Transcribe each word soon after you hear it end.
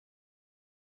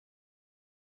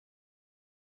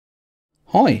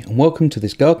Hi and welcome to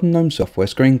this Garden Gnome software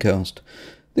screencast.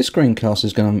 This screencast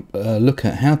is going to look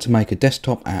at how to make a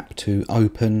desktop app to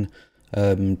open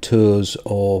tours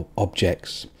or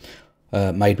objects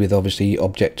made with obviously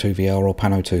Object2VR or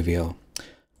Pano2VR.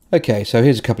 Okay, so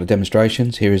here's a couple of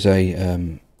demonstrations. Here is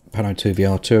a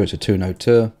Pano2VR tour. It's a 2-node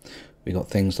tour. We've got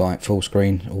things like full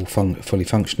screen, all fully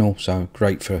functional, so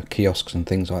great for kiosks and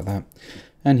things like that.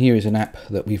 And here is an app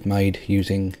that we've made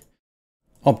using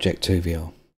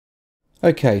Object2VR.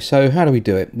 Okay, so how do we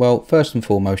do it? Well, first and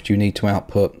foremost, you need to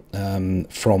output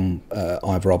from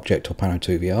either Object or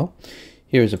Pano2VR.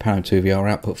 Here is a Pano2VR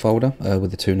output folder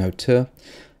with the 2-node tour.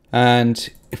 And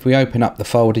if we open up the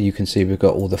folder, you can see we've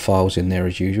got all the files in there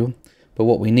as usual. But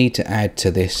what we need to add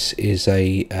to this is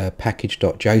a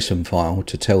package.json file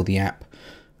to tell the app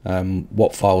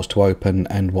what files to open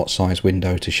and what size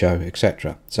window to show,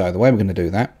 etc. So the way we're going to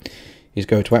do that is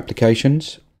go to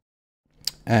Applications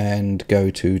and go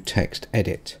to text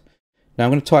edit. Now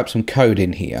I'm going to type some code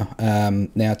in here.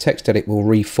 Now text edit will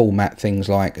reformat things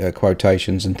like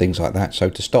quotations and things like that. So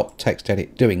to stop text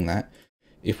edit doing that,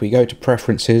 if we go to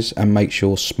preferences and make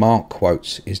sure smart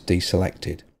quotes is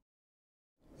deselected.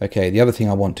 Okay, the other thing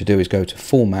I want to do is go to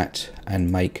format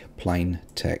and make plain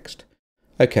text.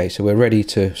 Okay, so we're ready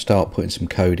to start putting some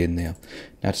code in there.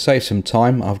 Now to save some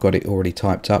time, I've got it already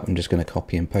typed up. I'm just going to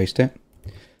copy and paste it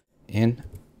in.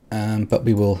 But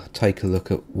we will take a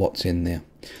look at what's in there.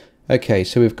 Okay,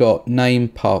 so we've got name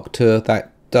park tour.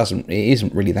 That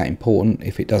isn't really that important.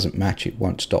 If it doesn't match, it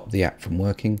won't stop the app from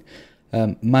working.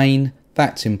 Main,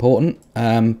 that's important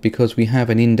because we have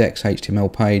an index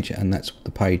HTML page, and that's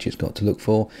the page it's got to look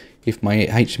for. If my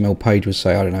HTML page was,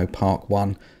 say, I don't know, park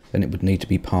 1, then it would need to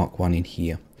be park 1 in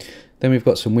here. Then we've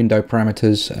got some window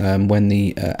parameters. When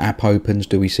the app opens,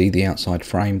 do we see the outside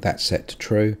frame? That's set to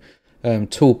true.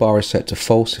 Toolbar is set to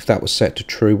false. If that was set to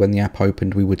true when the app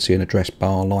opened, we would see an address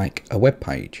bar like a web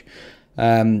page.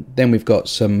 Then we've got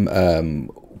some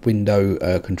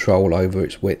window control over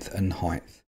its width and height.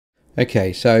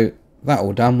 Okay, so that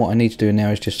all done. What I need to do now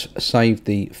is just save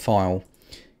the file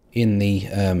in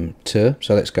the tour.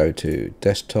 So let's go to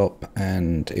desktop,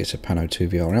 and it's a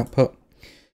Pano2VR output.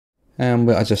 And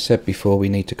as I said before, we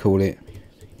need to call it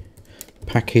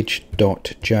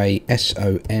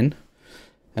package.json.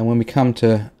 And when we come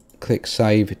to click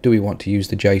save, do we want to use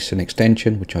the JSON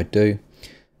extension, which I do,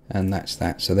 and that's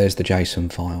that. So there's the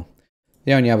JSON file.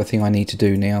 The only other thing I need to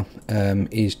do now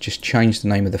is just change the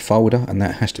name of the folder, and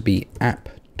that has to be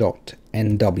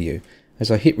app.nw.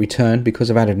 As I hit return, because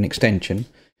I've added an extension,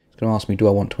 it's going to ask me, do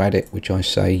I want to add it, which I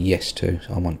say yes to,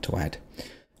 so I want to add.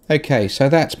 Okay, so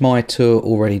that's my tour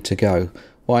all ready to go.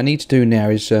 What I need to do now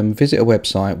is visit a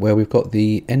website where we've got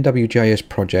the NWJS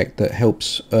project that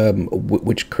helps,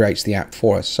 which creates the app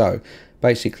for us. So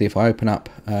basically, if I open up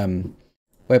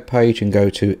web page and go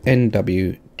to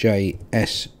nwjs.io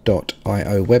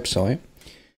website,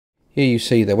 here you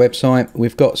see the website.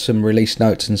 We've got some release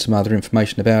notes and some other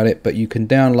information about it, but you can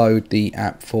download the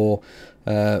app for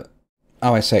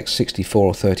OS X 64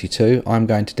 or 32. I'm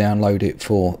going to download it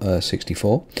for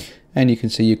 64. And you can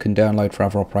see you can download for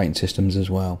other operating systems as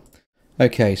well.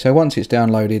 Okay, so once it's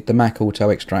downloaded, the Mac auto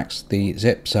extracts the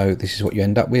zip, so this is what you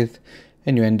end up with.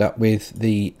 And you end up with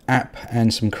the app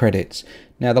and some credits.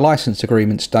 Now the license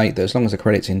agreements state that as long as the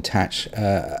credits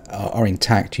are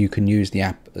intact, you can use the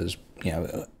app as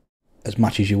as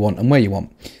much as you want and where you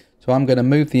want. So I'm going to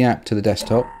move the app to the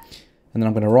desktop, and then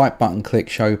I'm going to right button click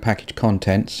show package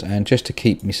contents, and just to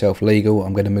keep myself legal,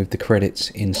 I'm going to move the credits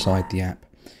inside the app.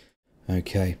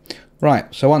 Okay,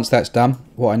 right, so once that's done,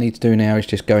 what I need to do now is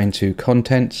just go into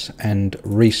contents and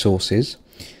resources.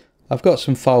 I've got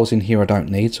some files in here I don't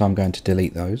need, so I'm going to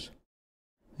delete those.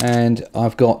 And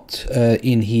I've got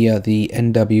in here the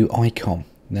NW icon.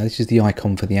 Now this is the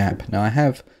icon for the app. Now I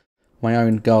have my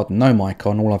own Garden Gnome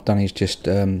icon. All I've done is just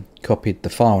copied the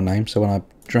file name, so when I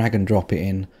drag and drop it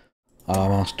in,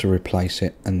 I'm asked to replace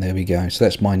it, and there we go. So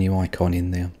that's my new icon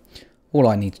in there. All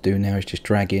I need to do now is just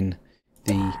drag in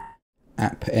the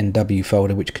app NW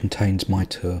folder, which contains my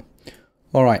tour.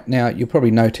 Alright, now you'll probably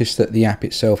notice that the app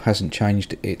itself hasn't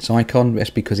changed its icon.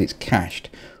 That's because it's cached.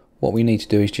 What we need to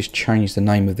do is just change the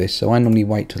name of this. So I normally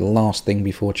wait to the last thing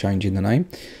before changing the name.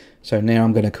 So now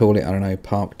I'm going to call it, I don't know,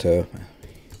 Park Tour.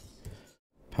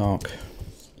 Park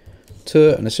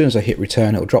Tour, and as soon as I hit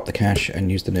return, it'll drop the cache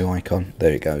and use the new icon.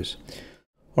 There it goes.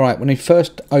 Alright, when we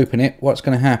first open it, what's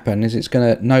going to happen is it's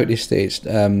going to notice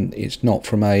that it's not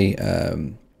from a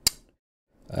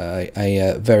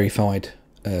verified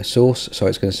source, so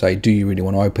it's going to say, do you really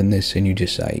want to open this? And you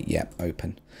just say, yep,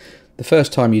 open. The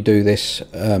first time you do this,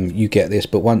 you get this,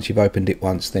 but once you've opened it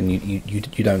once, then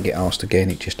you don't get asked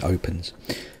again, it just opens.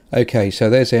 Okay, so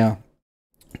there's our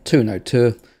 2-node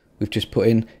tour we've just put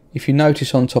in. If you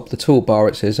notice on top of the toolbar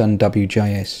it says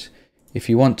UnWJS. If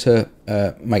you want to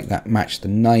make that match the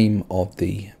name of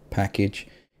the package,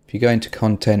 if you go into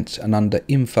Contents and under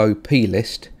Info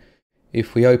plist,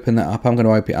 if we open that up, I'm going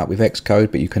to open it up with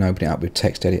Xcode, but you can open it up with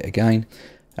TextEdit again.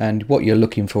 And what you're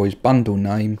looking for is bundle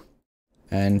name,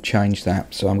 and change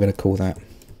that. So I'm going to call that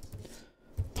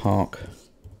Park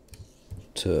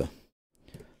Tour.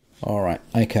 Alright,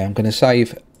 okay, I'm going to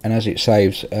save, and as it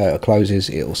saves or closes,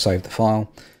 it will save the file.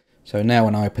 So now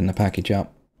when I open the package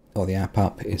up, or the app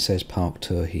up, it says Park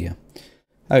Tour here.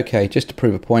 Okay, just to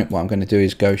prove a point, what I'm going to do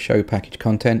is go Show Package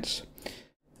Contents,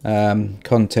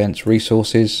 Contents,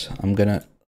 Resources. I'm going to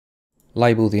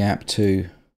label the app to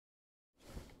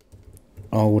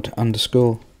old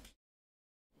underscore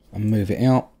and move it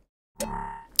out.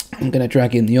 I'm going to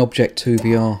drag in the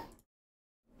Object2VR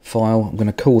file. I'm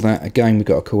going to call that, again we've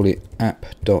got to call it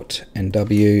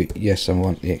app.nw. Yes, I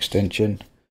want the extension.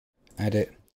 Add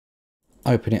it.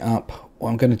 Open it up. What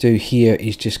I'm going to do here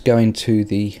is just go into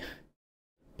the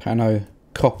Pano,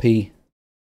 copy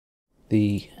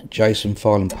the JSON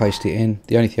file and paste it in.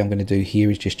 The only thing I'm going to do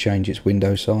here is just change its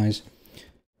window size.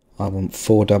 I want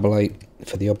 488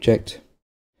 for the object.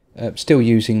 Still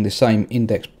using the same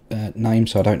index name,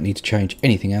 so I don't need to change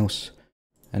anything else.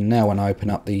 And now when I open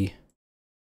up the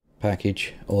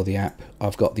package or the app,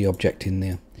 I've got the object in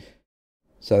there.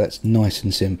 So that's nice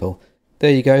and simple.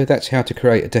 There you go, that's how to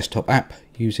create a desktop app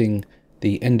using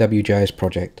the NWJS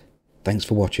project. Thanks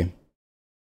for watching.